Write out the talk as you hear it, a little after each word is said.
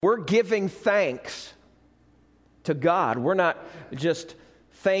We're giving thanks to God. We're not just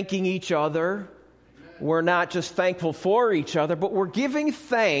thanking each other. We're not just thankful for each other, but we're giving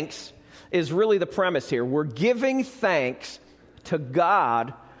thanks is really the premise here. We're giving thanks to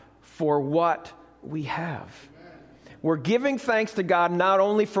God for what we have. We're giving thanks to God not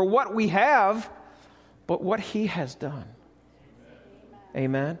only for what we have, but what He has done.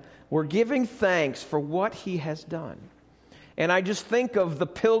 Amen. We're giving thanks for what He has done. And I just think of the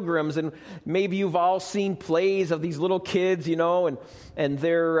Pilgrims, and maybe you've all seen plays of these little kids, and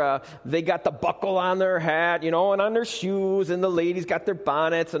they got the buckle on their hat, and on their shoes, and the ladies got their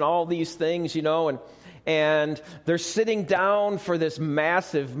bonnets and all these things, and they're sitting down for this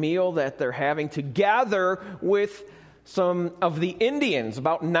massive meal that they're having together with some of the Indians,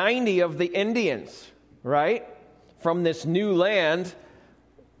 about 90 of the Indians, right, from this new land.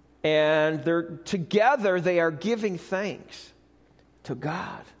 And they are giving thanks to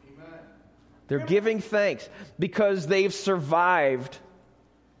God. Amen. They're giving thanks because they've survived.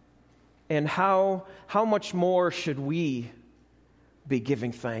 And how much more should we be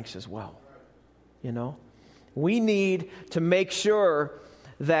giving thanks as well? We need to make sure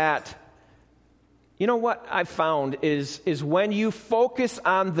that, what I've found is when you focus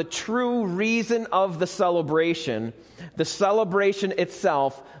on the true reason of the celebration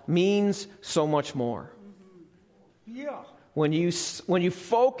itself means so much more. Yeah. When you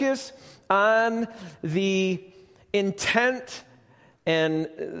focus on the intent and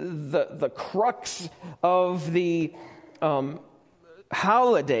the crux of the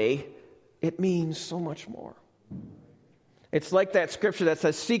holiday, it means so much more. It's like that scripture that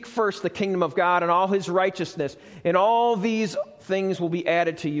says, "Seek first the kingdom of God and all His righteousness, and all these things will be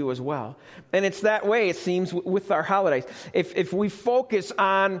added to you as well." And it's that way, it seems, with our holidays. If we focus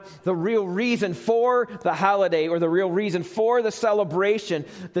on the real reason for the holiday or the real reason for the celebration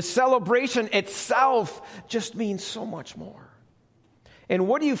itself just means so much more. And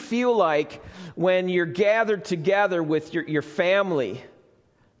what do you feel like when you're gathered together with your family?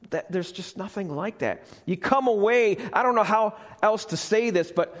 There's just nothing like that. You come away, I don't know how else to say this,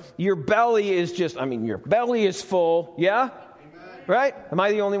 but your belly is your belly is full. Yeah? Amen. Right? Am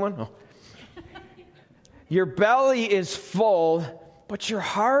I the only one? Oh. Your belly is full, but your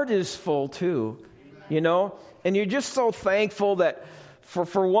heart is full too. Amen. And you're just so thankful that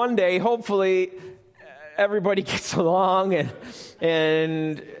for one day, hopefully, everybody gets along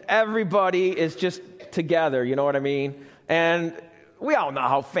and everybody is just together. You know what I mean? And we all know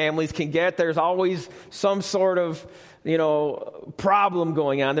how families can get. There's always some sort of, problem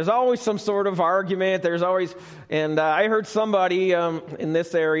going on. There's always some sort of argument. And I heard somebody in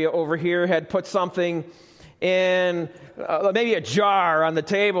this area over here had put something in maybe a jar on the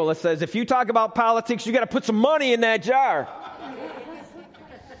table that says, if you talk about politics, you got to put some money in that jar.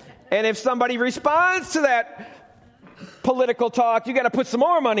 And if somebody responds to that political talk, you got to put some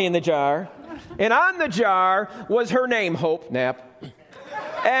more money in the jar. And on the jar was her name, Hope Knapp.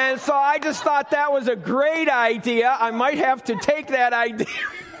 And so I just thought that was a great idea. I might have to take that idea.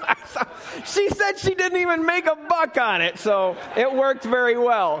 She said she didn't even make a buck on it, so it worked very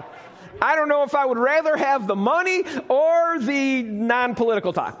well. I don't know if I would rather have the money or the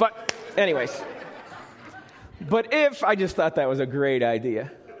non-political talk. But anyways. I just thought that was a great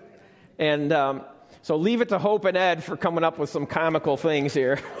idea. And so leave it to Hope and Ed for coming up with some comical things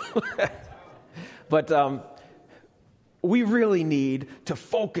here. But we really need to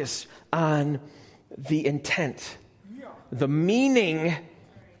focus on the intent, the meaning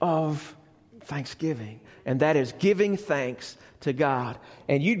of Thanksgiving, and that is giving thanks to God.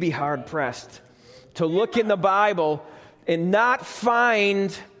 And you'd be hard-pressed to look in the Bible and not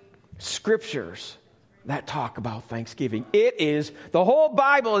find scriptures that talk about Thanksgiving. The whole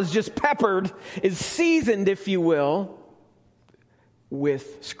Bible is just peppered, is seasoned, if you will,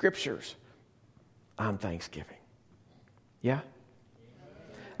 with scriptures on Thanksgiving. Yeah?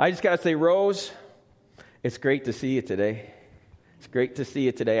 I just got to say, Rose, it's great to see you today. It's great to see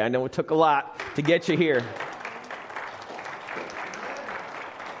you today. I know it took a lot to get you here.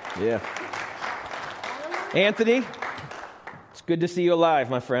 Yeah. Anthony, it's good to see you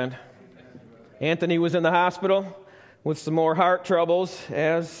alive, my friend. Anthony was in the hospital with some more heart troubles,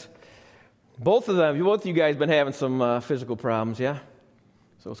 as both of you guys been having some physical problems, yeah?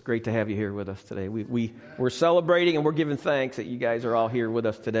 So it's great to have you here with us today. We're celebrating and we're giving thanks that you guys are all here with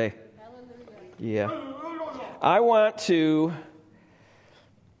us today. Yeah. I want to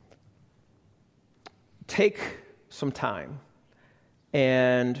take some time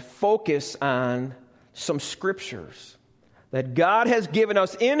and focus on some scriptures that God has given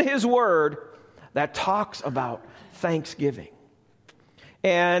us in His Word that talks about Thanksgiving.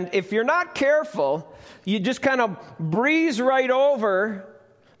 And if you're not careful, you just kind of breeze right over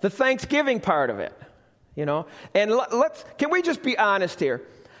the Thanksgiving part of it, you know. And can we just be honest here?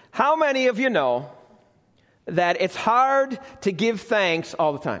 How many of you know that it's hard to give thanks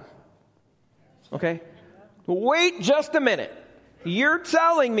all the time? Okay? Wait just a minute. You're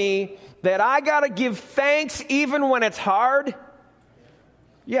telling me that I got to give thanks even when it's hard?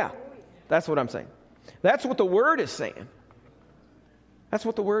 Yeah, that's what I'm saying. That's what the Word is saying. That's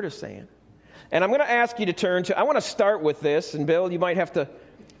what the Word is saying. And I'm going to ask you to turn to, I want to start with this, and Bill, you might have to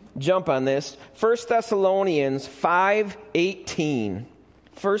jump on this. 1 Thessalonians 5:18.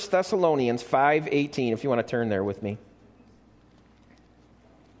 1 Thessalonians 5:18, if you want to turn there with me.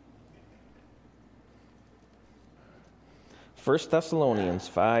 First Thessalonians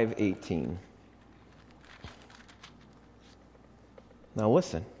 5:18. Now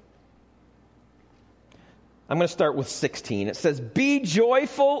listen. I'm going to start with 16. It says, "Be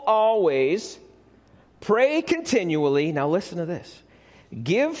joyful always, pray continually." Now listen to this.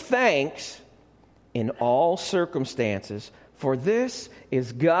 "Give thanks in all circumstances, for this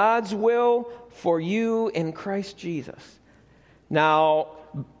is God's will for you in Christ Jesus." Now,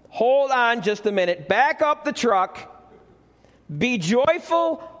 hold on just a minute. Back up the truck. Be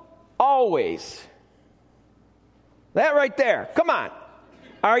joyful always. That right there. Come on.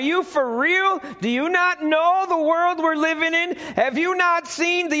 Are you for real? Do you not know the world we're living in? Have you not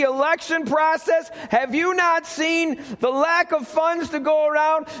seen the election process? Have you not seen the lack of funds to go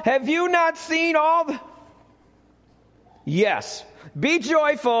around? Have you not seen all the... Yes. Be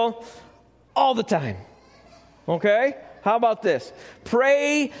joyful all the time. Okay? How about this?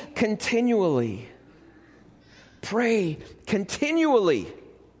 Pray continually. Pray continually.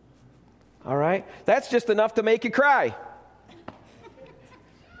 All right? That's just enough to make you cry.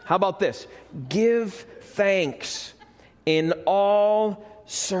 How about this? Give thanks in all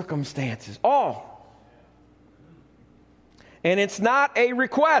circumstances. All. And it's not a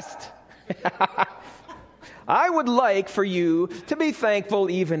request. I would like for you to be thankful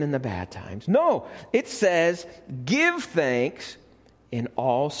even in the bad times. No, it says, give thanks in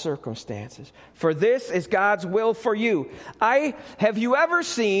all circumstances. For this is God's will for you. Have you ever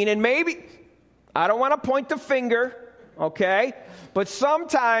seen, and maybe, I don't want to point the finger, okay? But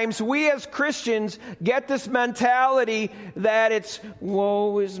sometimes we as Christians get this mentality that it's,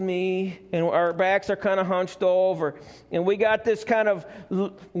 woe is me, and our backs are kind of hunched over, and we got this kind of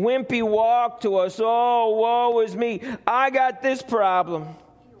wimpy walk to us. Oh, woe is me. I got this problem.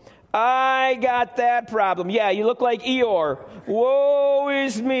 I got that problem. Yeah, you look like Eeyore. Woe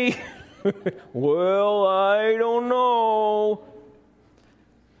is me. Well, I don't know.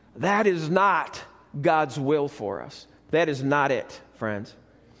 That is not God's will for us. That is not it, friends.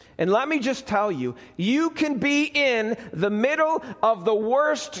 And let me just tell you, you can be in the middle of the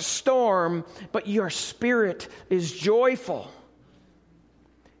worst storm, but your spirit is joyful.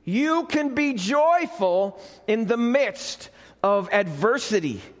 You can be joyful in the midst of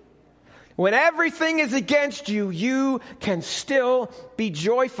adversity. When everything is against you, you can still be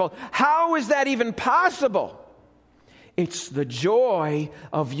joyful. How is that even possible? It's the joy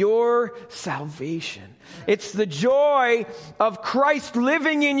of your salvation. It's the joy of Christ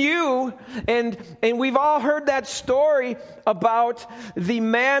living in you. And we've all heard that story about the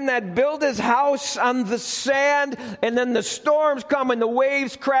man that built his house on the sand, and then the storms come and the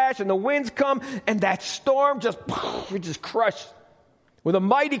waves crash and the winds come, and that storm just crushed with a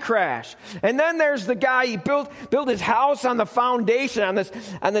mighty crash. And then there's the guy, he built his house on the foundation,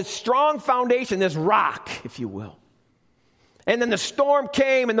 on this strong foundation, this rock, if you will. And then the storm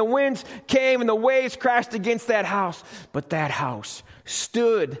came and the winds came and the waves crashed against that house. But that house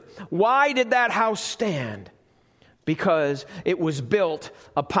stood. Why did that house stand? Because it was built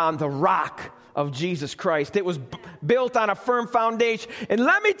upon the rock of Jesus Christ. It was built on a firm foundation. And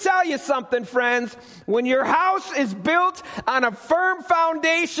let me tell you something, friends. When your house is built on a firm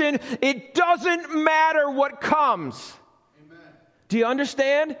foundation, it doesn't matter what comes. Amen. Do you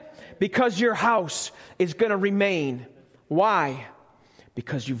understand? Because your house is going to remain. Why?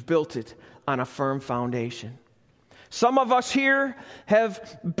 Because you've built it on a firm foundation. Some of us here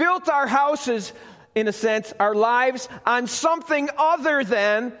have built our houses, in a sense, our lives, on something other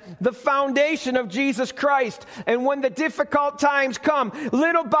than the foundation of Jesus Christ. And when the difficult times come,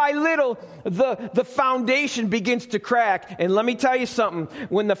 little by little, the foundation begins to crack. And let me tell you something.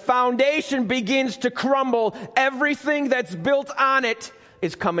 When the foundation begins to crumble, everything that's built on it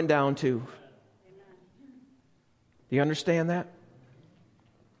is coming down too. Do you understand that?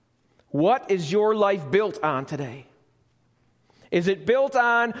 What is your life built on today? Is it built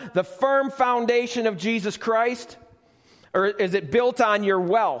on the firm foundation of Jesus Christ? Or is it built on your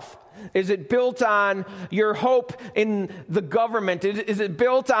wealth? Is it built on your hope in the government? Is it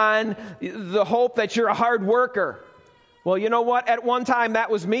built on the hope that you're a hard worker? Well, you know what? At one time, that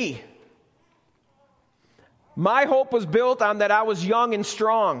was me. My hope was built on that I was young and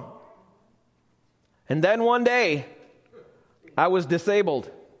strong. And then one day, I was disabled.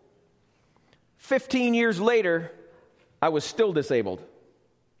 15 years later, I was still disabled.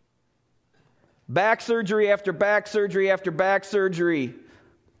 Back surgery after back surgery after back surgery.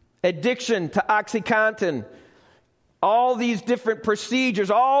 Addiction to OxyContin. All these different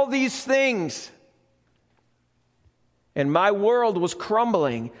procedures, all these things. And my world was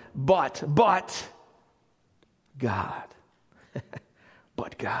crumbling. But God.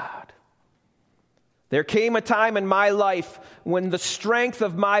 But God. There came a time in my life when the strength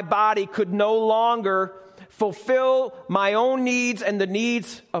of my body could no longer fulfill my own needs and the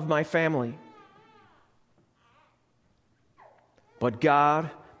needs of my family. But God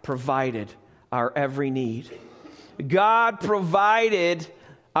provided our every need. God provided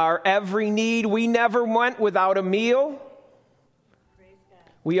our every need. We never went without a meal.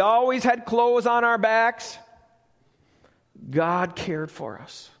 We always had clothes on our backs. God cared for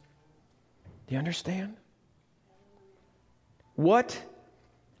us. Do you understand? What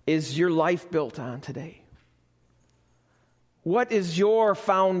is your life built on today? What is your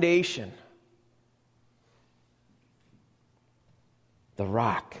foundation? The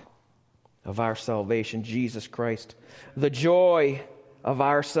rock of our salvation, Jesus Christ. The joy of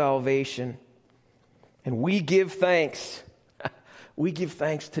our salvation. And we give thanks. We give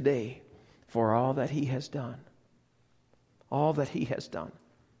thanks today for all that He has done. All that He has done.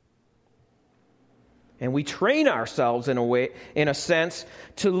 And we train ourselves in a sense,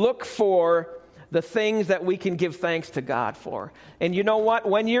 to look for the things that we can give thanks to God for. And you know what?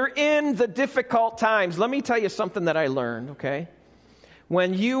 When you're in the difficult times, let me tell you something that I learned, okay?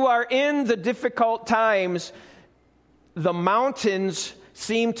 When you are in the difficult times, the mountains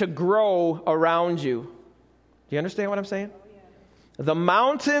seem to grow around you. Do you understand what I'm saying? The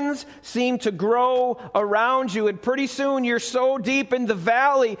mountains seem to grow around you, and pretty soon you're so deep in the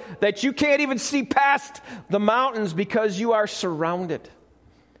valley that you can't even see past the mountains because you are surrounded.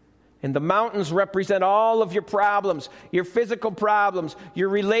 And the mountains represent all of your problems, your physical problems, your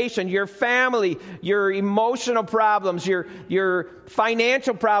relation, your family, your emotional problems, your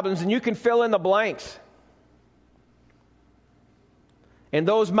financial problems, and you can fill in the blanks. And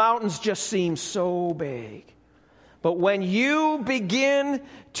those mountains just seem so big. But when you begin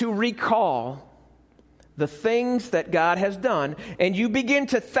to recall the things that God has done, and you begin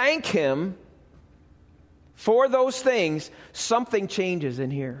to thank Him for those things, something changes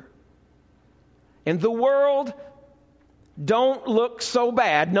in here. And the world don't look so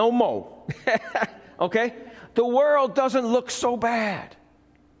bad no more. Okay? The world doesn't look so bad.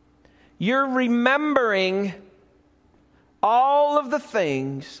 You're remembering all of the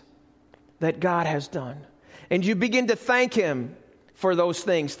things that God has done. And you begin to thank Him for those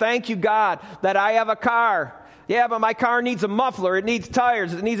things. Thank you, God, that I have a car. Yeah, but my car needs a muffler. It needs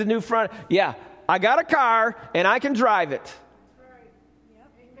tires. It needs a new front. Yeah, I got a car and I can drive it.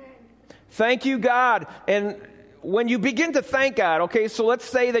 Thank you, God. And when you begin to thank God, okay, so let's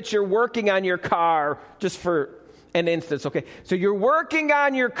say that you're working on your car, just for an instance, okay. So you're working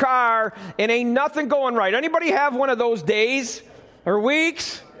on your car and ain't nothing going right. Anybody have one of those days or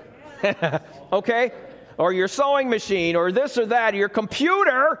weeks? Okay. Or your sewing machine, or this or that, your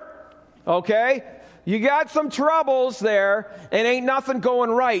computer, okay? You got some troubles there, and ain't nothing going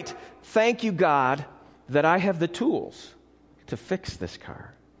right. Thank you, God, that I have the tools to fix this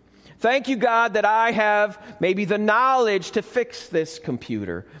car. Thank you, God, that I have maybe the knowledge to fix this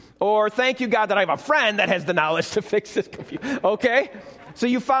computer. Or thank you, God, that I have a friend that has the knowledge to fix this computer, okay? So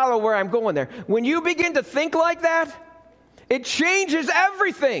you follow where I'm going there. When you begin to think like that, it changes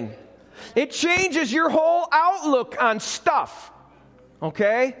everything. It changes your whole outlook on stuff.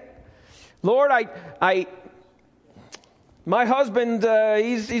 Okay? Lord, my husband,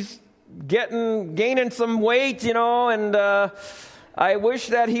 he's gaining some weight, you know, and I wish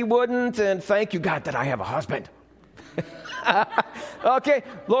that he wouldn't, and thank you, God, that I have a husband. Okay,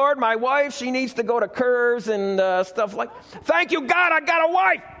 Lord, my wife, she needs to go to curves and stuff like that. Thank you, God, I got a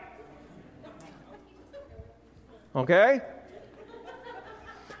wife. Okay?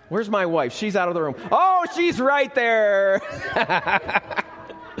 Where's my wife? She's out of the room. Oh, she's right there.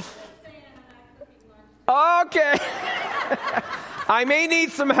 Okay. I may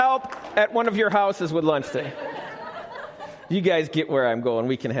need some help at one of your houses with lunch today. You guys get where I'm going.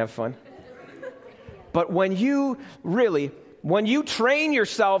 We can have fun. But when you train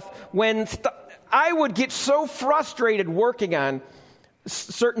yourself, I would get so frustrated working on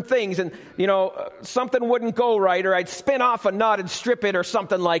certain things, and something wouldn't go right, or I'd spin off a nut and strip it or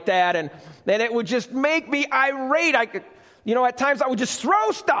something like that, and then it would just make me irate. At times I would just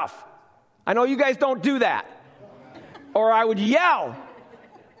throw stuff. I know you guys don't do that. Or I would yell.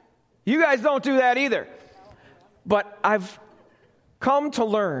 You guys don't do that either. But I've come to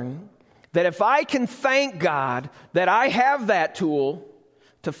learn that if I can thank God that I have that tool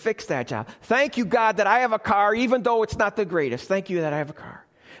to fix that job. Thank you, God, that I have a car, even though it's not the greatest. Thank you that I have a car.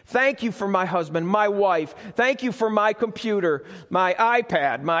 Thank you for my husband, my wife. Thank you for my computer, my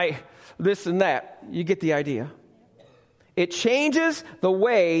iPad, my this and that. You get the idea. It changes the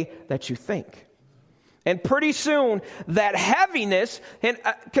way that you think. And pretty soon, that heaviness, and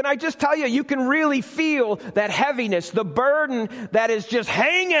can I just tell you, you can really feel that heaviness, the burden that is just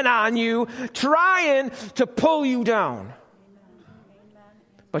hanging on you, trying to pull you down.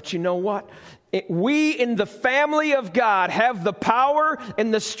 But you know what? We in the family of God have the power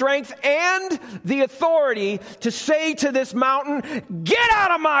and the strength and the authority to say to this mountain, get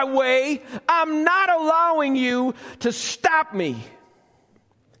out of my way. I'm not allowing you to stop me.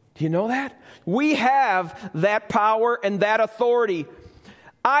 Do you know that? We have that power and that authority.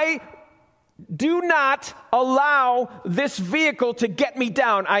 I do not allow this vehicle to get me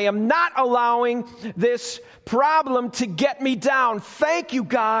down. I am not allowing this problem to get me down. Thank you,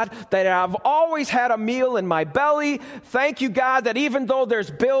 God, that I've always had a meal in my belly. Thank you, God, that even though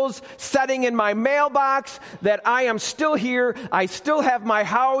there's bills sitting in my mailbox, that I am still here. I still have my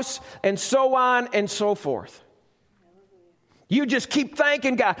house, and so on and so forth. You just keep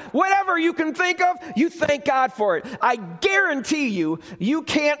thanking God. Whatever you can think of, you thank God for it. I guarantee you, you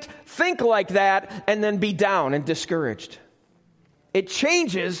can't think like that and then be down and discouraged. It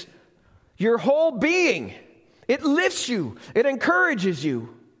changes your whole being. It lifts you. It encourages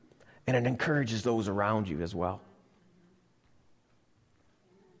you. And it encourages those around you as well.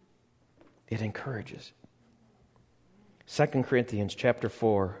 It encourages. 2 Corinthians chapter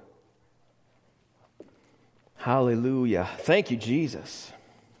 4. Hallelujah. Thank you, Jesus.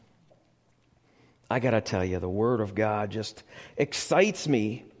 I got to tell you, the Word of God just excites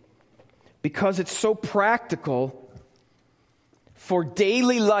me because it's so practical for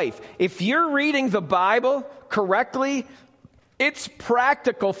daily life. If you're reading the Bible correctly, it's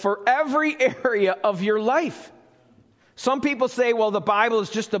practical for every area of your life. Some people say, well, the Bible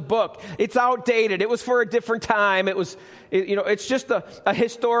is just a book. It's outdated. It was for a different time. It's just a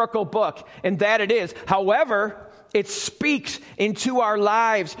historical book, and that it is. However, it speaks into our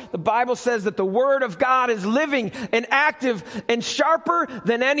lives. The Bible says that the Word of God is living and active and sharper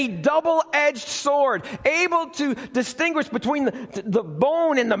than any double-edged sword, able to distinguish between the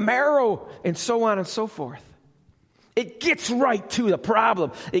bone and the marrow, and so on and so forth. It gets right to the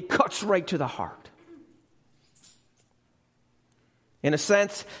problem. It cuts right to the heart. In a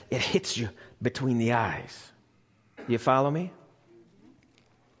sense, it hits you between the eyes. You follow me?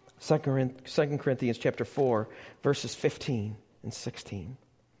 2 Corinthians chapter 4, verses 15 and 16.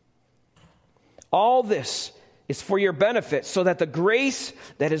 All this is for your benefit, so that the grace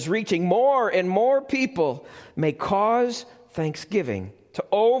that is reaching more and more people may cause thanksgiving to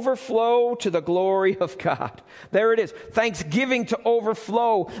overflow to the glory of God. There it is. Thanksgiving to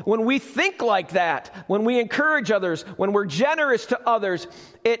overflow. When we think like that, when we encourage others, when we're generous to others,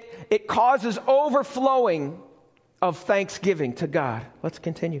 it causes overflowing of thanksgiving to God. Let's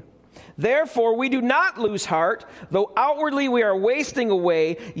continue. Therefore, we do not lose heart, though outwardly we are wasting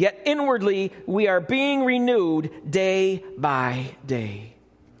away, yet inwardly we are being renewed day by day.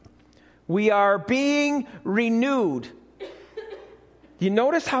 We are being renewed. You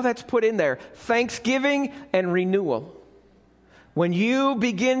notice how that's put in there? Thanksgiving and renewal. When you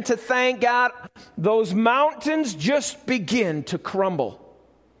begin to thank God, those mountains just begin to crumble.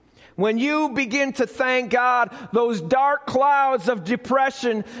 When you begin to thank God, those dark clouds of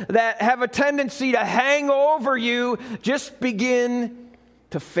depression that have a tendency to hang over you just begin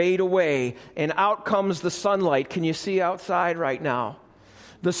to fade away. And out comes the sunlight. Can you see outside right now?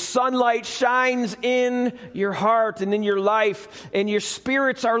 The sunlight shines in your heart and in your life, and your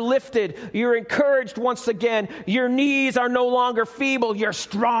spirits are lifted. You're encouraged once again. Your knees are no longer feeble. You're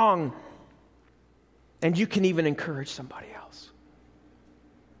strong. And you can even encourage somebody else.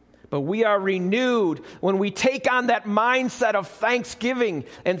 But we are renewed when we take on that mindset of thanksgiving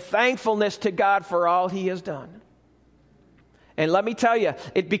and thankfulness to God for all He has done. And let me tell you,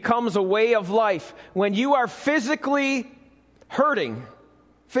 it becomes a way of life. When you are physically hurting,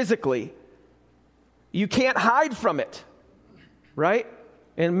 you can't hide from it, right?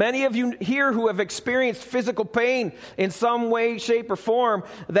 And many of you here who have experienced physical pain in some way, shape, or form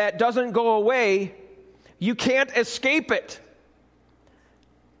that doesn't go away, you can't escape it.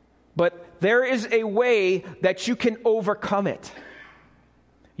 But there is a way that you can overcome it.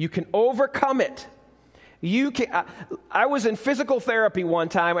 You can overcome it. I was in physical therapy one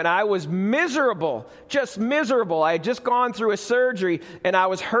time, and I was miserable, just miserable. I had just gone through a surgery, and I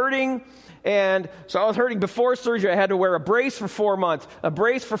was hurting. And so I was hurting before surgery. I had to wear a brace for 4 months, a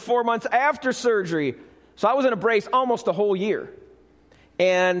brace for 4 months after surgery. So I was in a brace almost a whole year.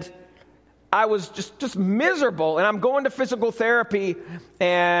 And I was just miserable. And I'm going to physical therapy,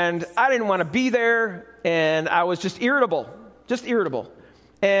 and I didn't want to be there. And I was just irritable.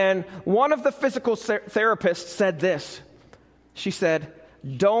 And one of the physical therapists said this. She said,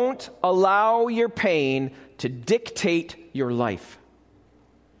 "Don't allow your pain to dictate your life."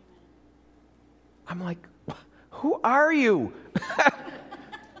 I'm like, who are you?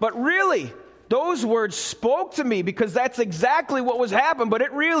 But really, those words spoke to me because that's exactly what was happening, but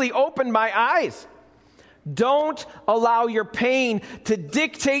it really opened my eyes. Don't allow your pain to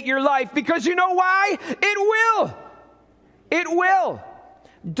dictate your life, because you know why? It will. It will.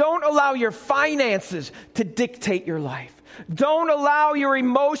 Don't allow your finances to dictate your life. Don't allow your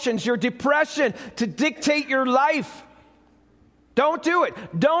emotions, your depression to dictate your life. Don't do it.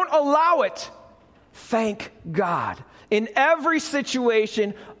 Don't allow it. Thank God. In every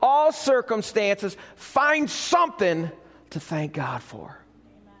situation, all circumstances, find something to thank God for.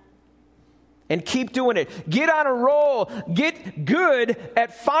 And keep doing it. Get on a roll. Get good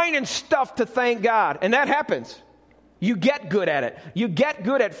at finding stuff to thank God. And that happens. You get good at it. You get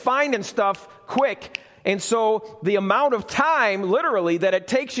good at finding stuff quick. And so the amount of time, literally, that it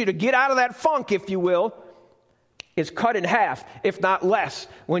takes you to get out of that funk, if you will, is cut in half, if not less.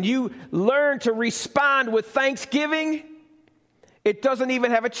 When you learn to respond with thanksgiving, it doesn't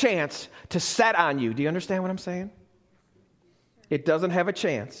even have a chance to set on you. Do you understand what I'm saying? It doesn't have a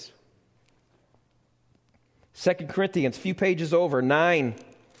chance. 2 Corinthians, a few pages over, 9.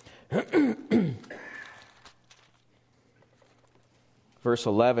 Verse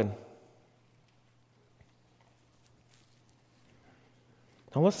 11.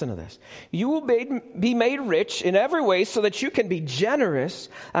 Now listen to this. You will be made rich in every way so that you can be generous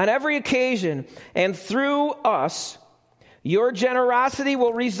on every occasion. And through us, your generosity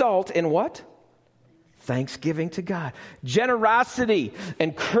will result in what? Thanksgiving to God. Generosity,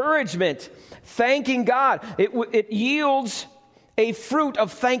 encouragement, thanking God. It yields a fruit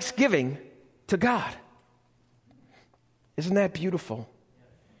of thanksgiving to God. Isn't that beautiful?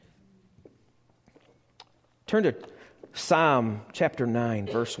 Turn to Psalm chapter 9,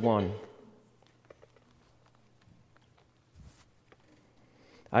 verse 1.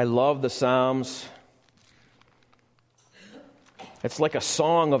 I love the Psalms. It's like a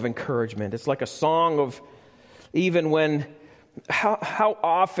song of encouragement. It's like a song of, even when, how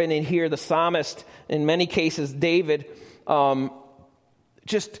often in here the psalmist, in many cases David,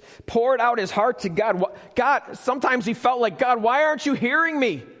 just poured out his heart to God. God, sometimes he felt like, God, why aren't you hearing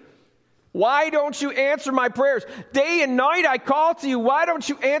me? Why don't you answer my prayers? Day and night I call to you. Why don't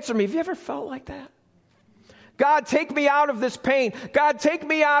you answer me? Have you ever felt like that? God, take me out of this pain. God, take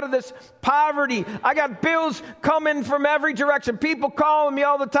me out of this poverty. I got bills coming from every direction. People calling me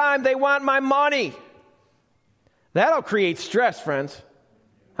all the time. They want my money. That'll create stress, friends.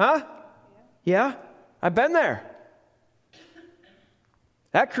 Huh? Yeah? I've been there.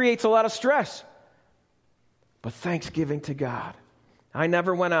 That creates a lot of stress. But thanksgiving to God. I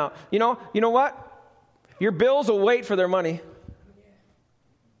never went out. You know what? Your bills will wait for their money.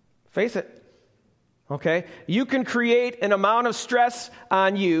 Face it. Okay? You can create an amount of stress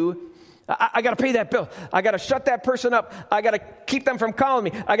on you. I got to pay that bill. I got to shut that person up. I got to keep them from calling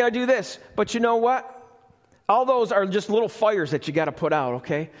me. I got to do this. But you know what? All those are just little fires that you got to put out,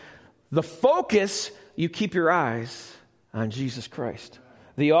 okay? The focus, you keep your eyes on Jesus Christ,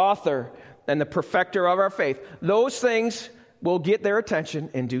 the author and the perfecter of our faith. Those things will get their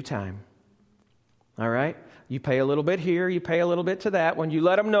attention in due time. All right? You pay a little bit here, you pay a little bit to that. When you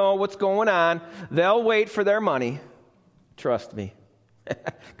let them know what's going on, they'll wait for their money. Trust me.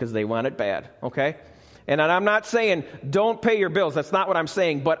 Because they want it bad, okay? And I'm not saying don't pay your bills. That's not what I'm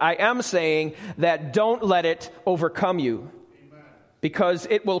saying. But I am saying that don't let it overcome you. Amen. Because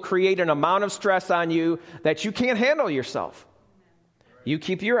it will create an amount of stress on you that you can't handle yourself. You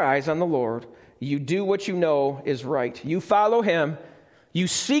keep your eyes on the Lord. You do what you know is right. You follow Him. You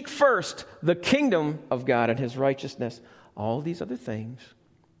seek first the kingdom of God and His righteousness. All these other things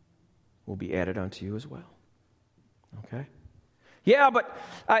will be added unto you as well. Okay? Yeah, but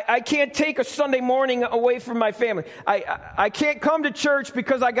I can't take a Sunday morning away from my family. I can't come to church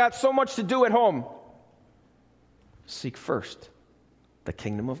because I got so much to do at home. Seek first the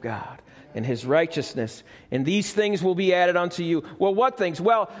kingdom of God and His righteousness, and these things will be added unto you. Well, what things?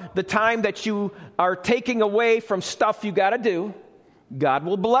 Well, the time that you are taking away from stuff you got to do, God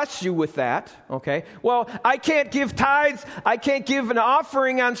will bless you with that, okay? Well, I can't give tithes, I can't give an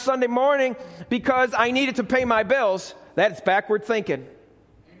offering on Sunday morning because I needed to pay my bills. That's backward thinking.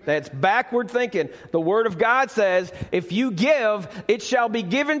 That's backward thinking. The Word of God says, if you give, it shall be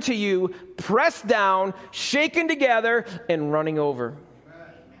given to you, pressed down, shaken together, and running over.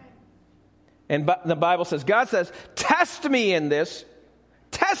 And the Bible says, God says, test me in this,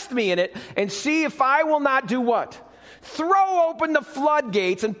 test me in it, and see if I will not do what? Throw open the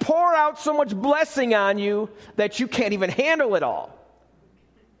floodgates and pour out so much blessing on you that you can't even handle it all.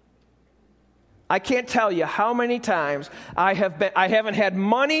 I can't tell you how many times I haven't had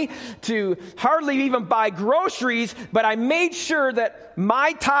money to hardly even buy groceries, but I made sure that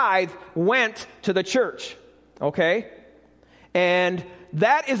my tithe went to the church, okay? And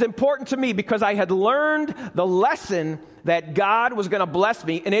that is important to me because I had learned the lesson that God was going to bless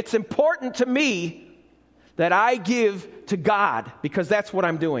me, and it's important to me that I give to God because that's what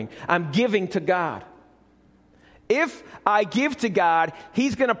I'm doing. I'm giving to God. If I give to God,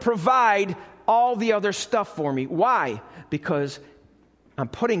 He's going to provide all the other stuff for me. Why? Because I'm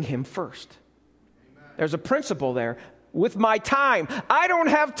putting Him first. Amen. There's a principle there. With my time, I don't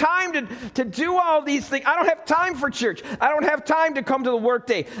have time to do all these things. I don't have time for church. I don't have time to come to the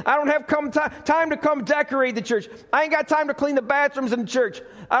workday. I don't have time to come decorate the church. I ain't got time to clean the bathrooms in the church.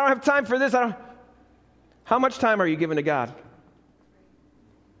 I don't have time for this. How much time are you giving to God?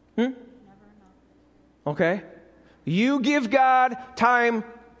 Okay. You give God time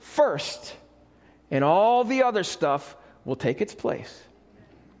first, and all the other stuff will take its place.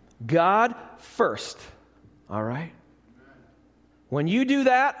 God first. All right? When you do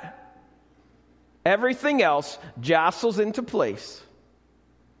that, everything else jostles into place,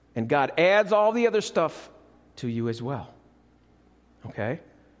 and God adds all the other stuff to you as well. Okay?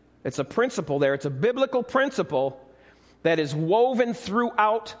 It's a principle there. It's a biblical principle that is woven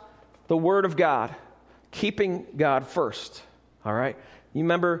throughout the Word of God, keeping God first. All right? You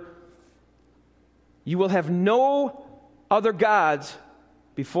remember, you will have no other gods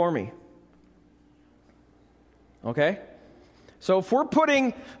before me. Okay? So if we're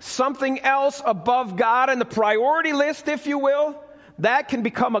putting something else above God in the priority list, if you will, that can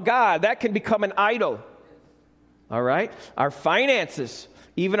become a god. That can become an idol. All right? Our finances,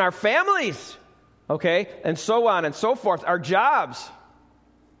 even our families, okay? And so on and so forth. Our jobs,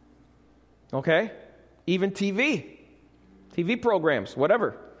 okay? Even TV programs,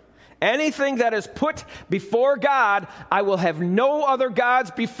 whatever. Anything that is put before God, I will have no other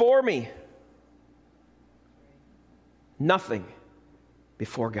gods before me. Nothing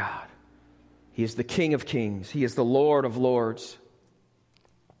before God. He is the King of kings. He is the Lord of lords.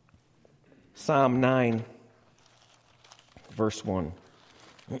 Psalm 9, verse 1.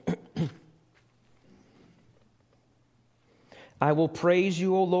 I will praise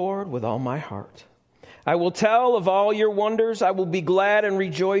you, O Lord, with all my heart. I will tell of all your wonders. I will be glad and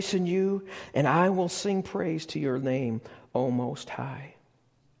rejoice in you, and I will sing praise to your name, O Most High.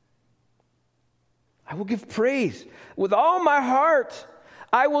 I will give praise with all my heart.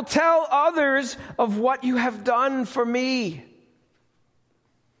 I will tell others of what you have done for me.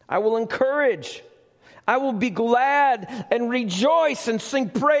 I will encourage. I will be glad and rejoice and sing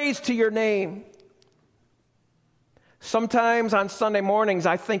praise to your name. Sometimes on Sunday mornings,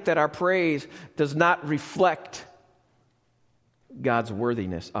 I think that our praise does not reflect God's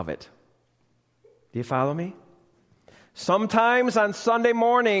worthiness of it. Do you follow me? Sometimes on Sunday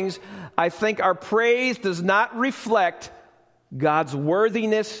mornings, I think our praise does not reflect God's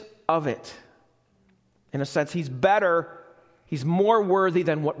worthiness of it. In a sense, He's better, He's more worthy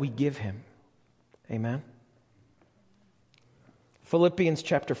than what we give Him. Amen? Philippians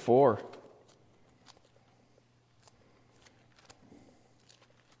chapter 4.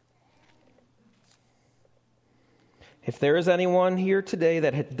 If there is anyone here today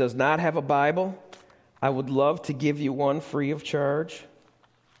that does not have a Bible, I would love to give you one free of charge.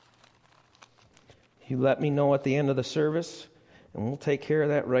 You let me know at the end of the service, and we'll take care of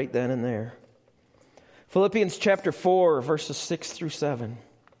that right then and there. Philippians chapter 4, verses 6 through 7.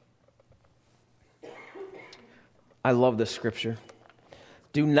 I love this scripture.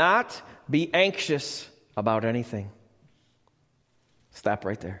 Do not be anxious about anything. Stop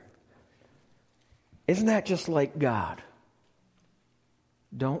right there. Isn't that just like God?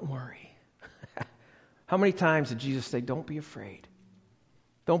 Don't worry. How many times did Jesus say, don't be afraid?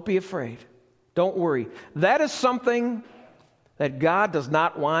 Don't be afraid. Don't worry. That is something that God does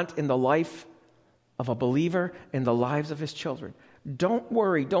not want in the life of a believer, in the lives of his children. Don't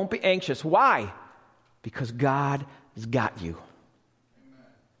worry. Don't be anxious. Why? Because God has got you.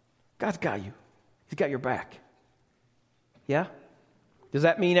 God's got you. He's got your back. Yeah? Does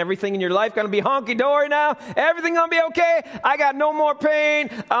that mean everything in your life going to be honky-dory now? Everything going to be okay? I got no more pain.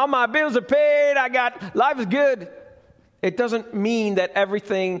 All my bills are paid. Life is good. It doesn't mean that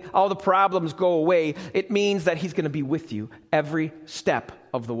everything, all the problems go away. It means that he's going to be with you every step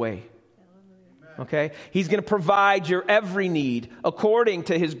of the way. Okay? He's going to provide your every need according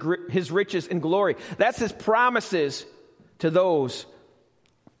to his riches and glory. That's his promises to those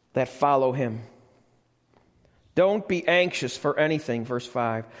that follow him. Don't be anxious for anything, verse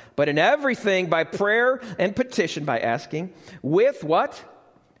 5. But in everything, by prayer and petition, by asking, with what?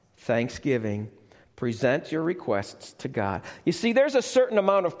 Thanksgiving. Present your requests to God. You see, there's a certain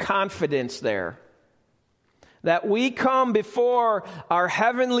amount of confidence there. That we come before our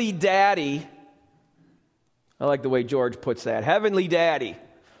heavenly daddy. I like the way George puts that. Heavenly daddy.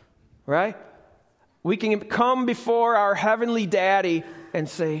 Right? We can come before our heavenly daddy and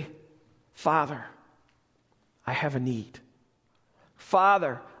say, Father, I have a need.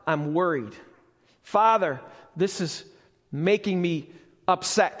 Father, I'm worried. Father, this is making me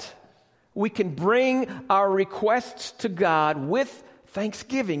upset. We can bring our requests to God with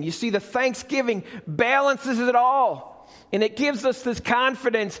thanksgiving. You see, the thanksgiving balances it all. And it gives us this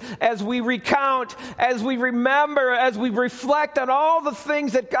confidence as we recount, as we remember, as we reflect on all the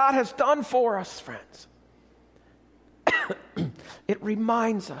things that God has done for us, friends. It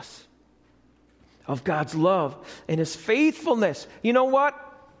reminds us of God's love and his faithfulness. You know what?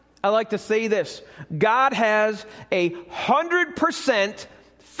 I like to say this. God has a 100%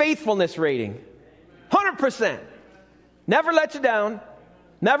 faithfulness rating. 100%. Never let you down.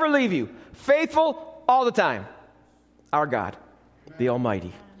 Never leave you. Faithful all the time. Our God, the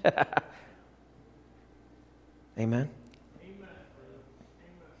Almighty. Amen.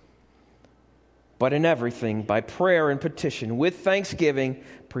 But in everything, by prayer and petition, with thanksgiving,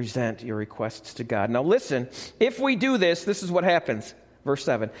 present your requests to God. Now listen, if we do this, this is what happens. Verse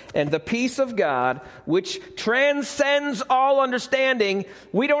 7. And the peace of God, which transcends all understanding.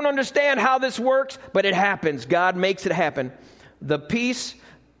 We don't understand how this works, but it happens. God makes it happen. The peace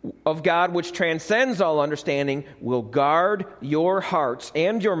of God, which transcends all understanding, will guard your hearts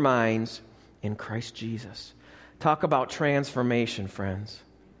and your minds in Christ Jesus. Talk about transformation, friends.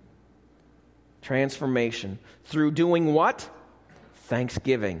 Transformation. Through doing what?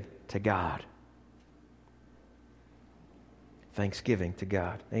 Thanksgiving to God. Thanksgiving to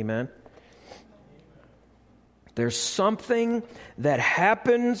God. Amen. There's something that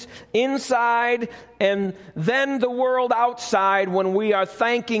happens inside and then the world outside when we are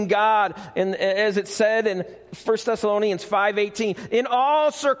thanking God. And as it said in 1 Thessalonians 5:18, in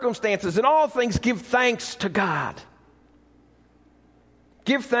all circumstances, in all things, give thanks to God.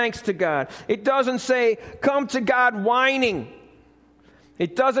 Give thanks to God. It doesn't say, come to God whining.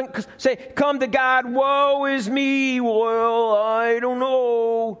 It doesn't say, come to God, woe is me, well, I don't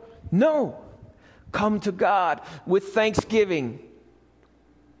know. No. Come to God with thanksgiving.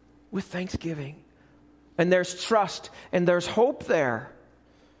 With thanksgiving. And there's trust and there's hope there.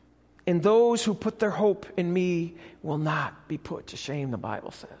 And those who put their hope in me will not be put to shame, the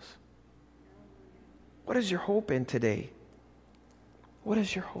Bible says. What is your hope in today? What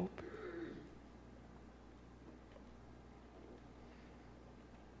is your hope?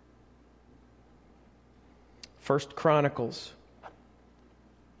 First Chronicles.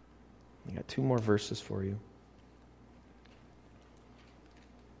 I got 2 more verses for you.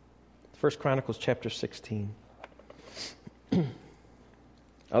 First Chronicles chapter 16.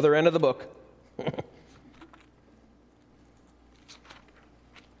 Other end of the book.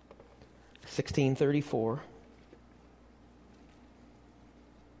 16:34.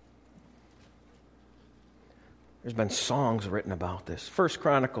 There's been songs written about this. First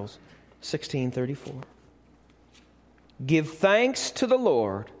Chronicles 16:34. Give thanks to the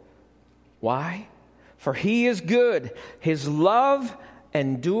Lord. Why? For he is good. His love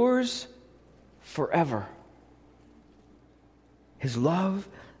endures forever. His love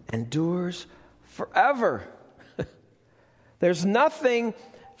endures forever. There's nothing,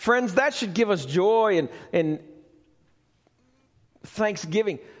 friends, that should give us joy and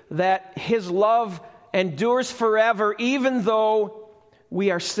thanksgiving, that his love endures forever, even though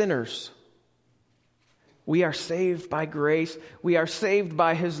we are sinners. We are saved by grace. We are saved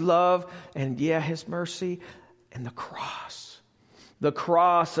by his love and, his mercy and the cross. The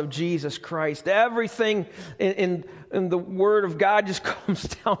cross of Jesus Christ. Everything in the Word of God just comes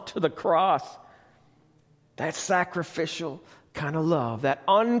down to the cross. That sacrificial kind of love, that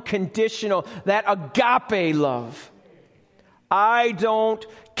unconditional, that agape love. I don't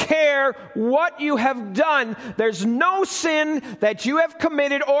care what you have done. There's no sin that you have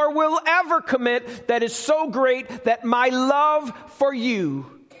committed or will ever commit that is so great that my love for you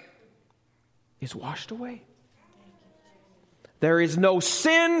is washed away. There is no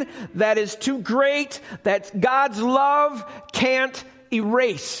sin that is too great that God's love can't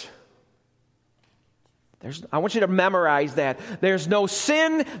erase. I want you to memorize that. There's no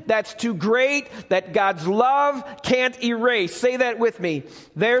sin that's too great that God's love can't erase. Say that with me.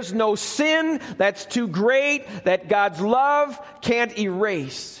 There's no sin that's too great that God's love can't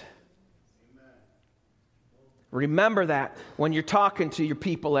erase. Remember that when you're talking to your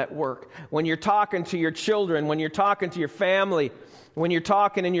people at work, when you're talking to your children, when you're talking to your family, when you're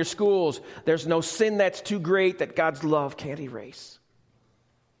talking in your schools. There's no sin that's too great that God's love can't erase.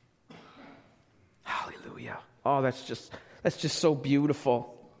 Hallelujah. Oh, that's just so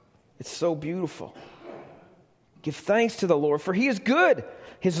beautiful. It's so beautiful. Give thanks to the Lord, for He is good.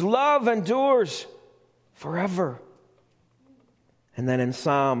 His love endures forever. And then in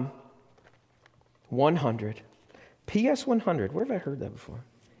Psalm 100, PS 100. Where have I heard that before?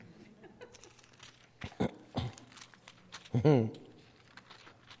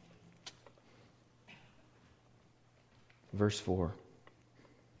 Verse 4.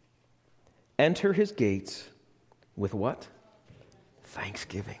 Enter His gates with what?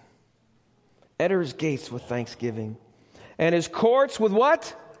 Thanksgiving. Enter His gates with thanksgiving. And His courts with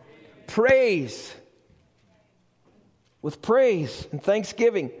what? Praise. With praise and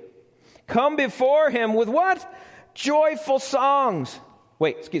thanksgiving. Come before Him with what? Joyful songs.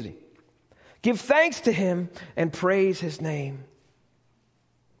 Give thanks to Him and praise His name.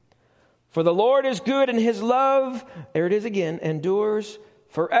 For the Lord is good and His love, there it is again, endures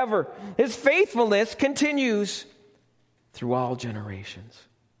forever. His faithfulness continues through all generations.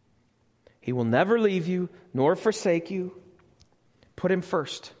 He will never leave you nor forsake you. Put Him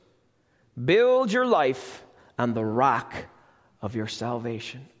first. Build your life on the rock of your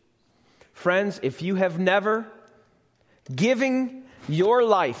salvation. Friends, if you have never given your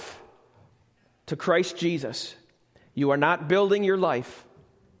life to Christ Jesus, you are not building your life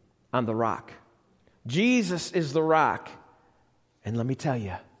on the rock. Jesus is the rock. And let me tell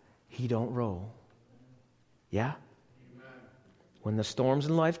you, He don't roll. Yeah? Amen. When the storms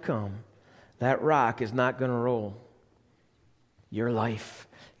in life come, that rock is not going to roll. Your life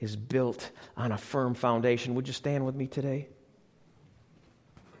is built on a firm foundation. Would you stand with me today?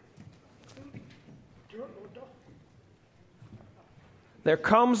 There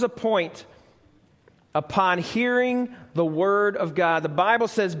comes a point upon hearing the word of God. The Bible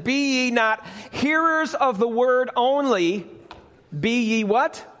says, be ye not hearers of the word only, be ye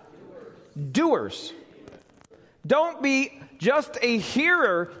what? Doers. Don't be just a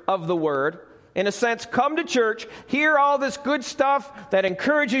hearer of the word. In a sense, come to church, hear all this good stuff that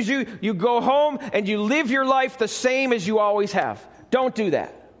encourages you. You go home and you live your life the same as you always have. Don't do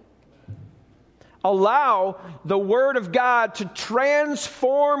that. Allow the Word of God to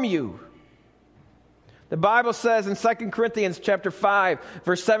transform you. The Bible says in 2 Corinthians chapter 5,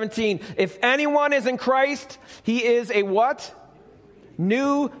 verse 17, if anyone is in Christ, he is a what?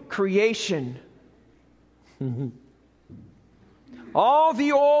 New creation. All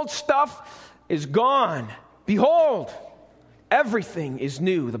the old stuff is gone. Behold, everything is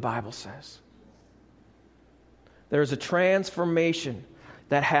new, the Bible says. There's a transformation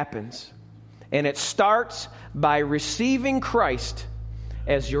that happens. And it starts by receiving Christ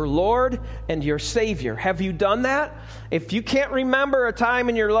as your Lord and your Savior. Have you done that? If you can't remember a time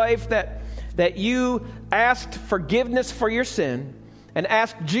in your life that you asked forgiveness for your sin and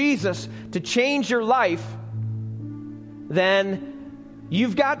asked Jesus to change your life, then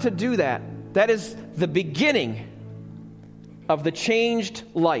you've got to do that. That is the beginning of the changed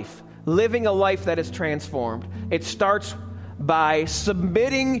life, living a life that is transformed. It starts by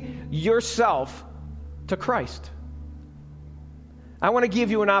submitting yourself to Christ. I want to give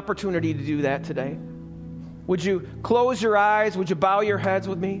you an opportunity to do that today. Would you close your eyes? Would you bow your heads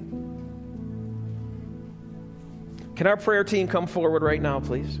with me? Can our prayer team come forward right now,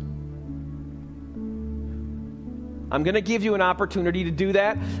 please? I'm going to give you an opportunity to do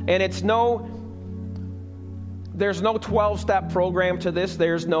that, and there's no 12-step program to this.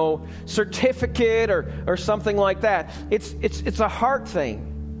 There's no certificate or something like that. It's a heart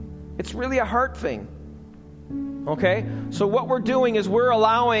thing. It's really a heart thing. Okay? So what we're doing is we're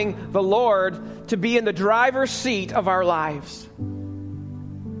allowing the Lord to be in the driver's seat of our lives.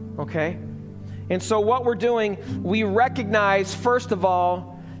 okay? And so what we're doing, we recognize, first of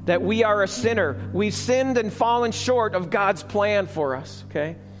all, that we are a sinner. We've sinned and fallen short of God's plan for us,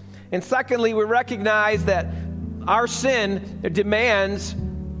 okay? And secondly, we recognize that our sin demands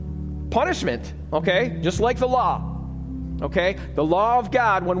punishment, okay? Just like the law, okay? The law of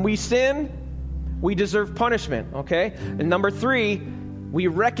God, when we sin, we deserve punishment, okay? And number 3, we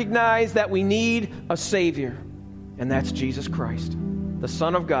recognize that we need a Savior, and that's Jesus Christ, the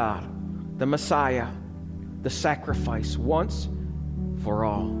Son of God, the Messiah, the sacrifice once for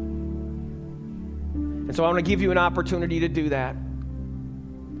all. And so I want to give you an opportunity to do that.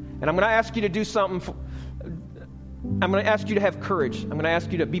 And I'm going to ask you to do something. I'm going to ask you to have courage. I'm going to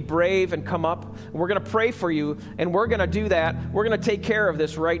ask you to be brave and come up. We're going to pray for you, and we're going to do that. We're going to take care of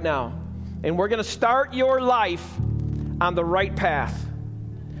this right now. And we're going to start your life on the right path.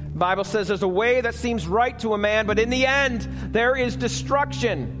 The Bible says there's a way that seems right to a man, but in the end, there is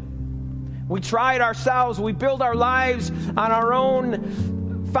destruction. We try it ourselves. We build our lives on our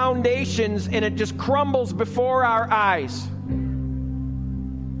own foundations, and it just crumbles before our eyes.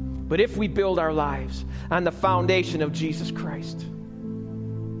 But if we build our lives on the foundation of Jesus Christ,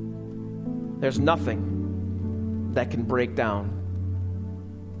 there's nothing that can break down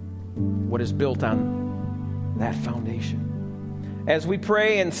what is built on that foundation. As we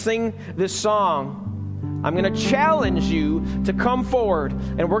pray and sing this song, I'm going to challenge you to come forward,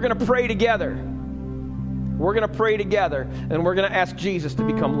 and we're going to pray together. We're going to pray together, and we're going to ask Jesus to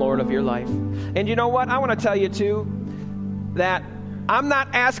become Lord of your life. And you know what? I want to tell you, too, that I'm not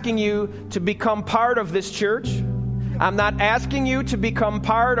asking you to become part of this church. I'm not asking you to become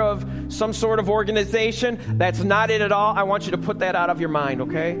part of some sort of organization. That's not it at all. I want you to put that out of your mind,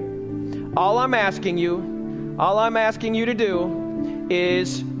 okay? All I'm asking you to do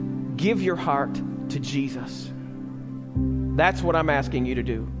is give your heart to Jesus. That's what I'm asking you to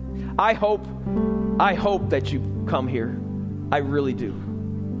do. I hope that you come here. I really do.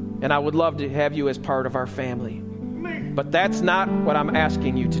 And I would love to have you as part of our family. But that's not what I'm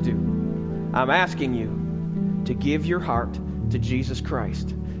asking you to do. I'm asking you to give your heart to Jesus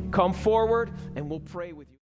Christ. Come forward and we'll pray with you.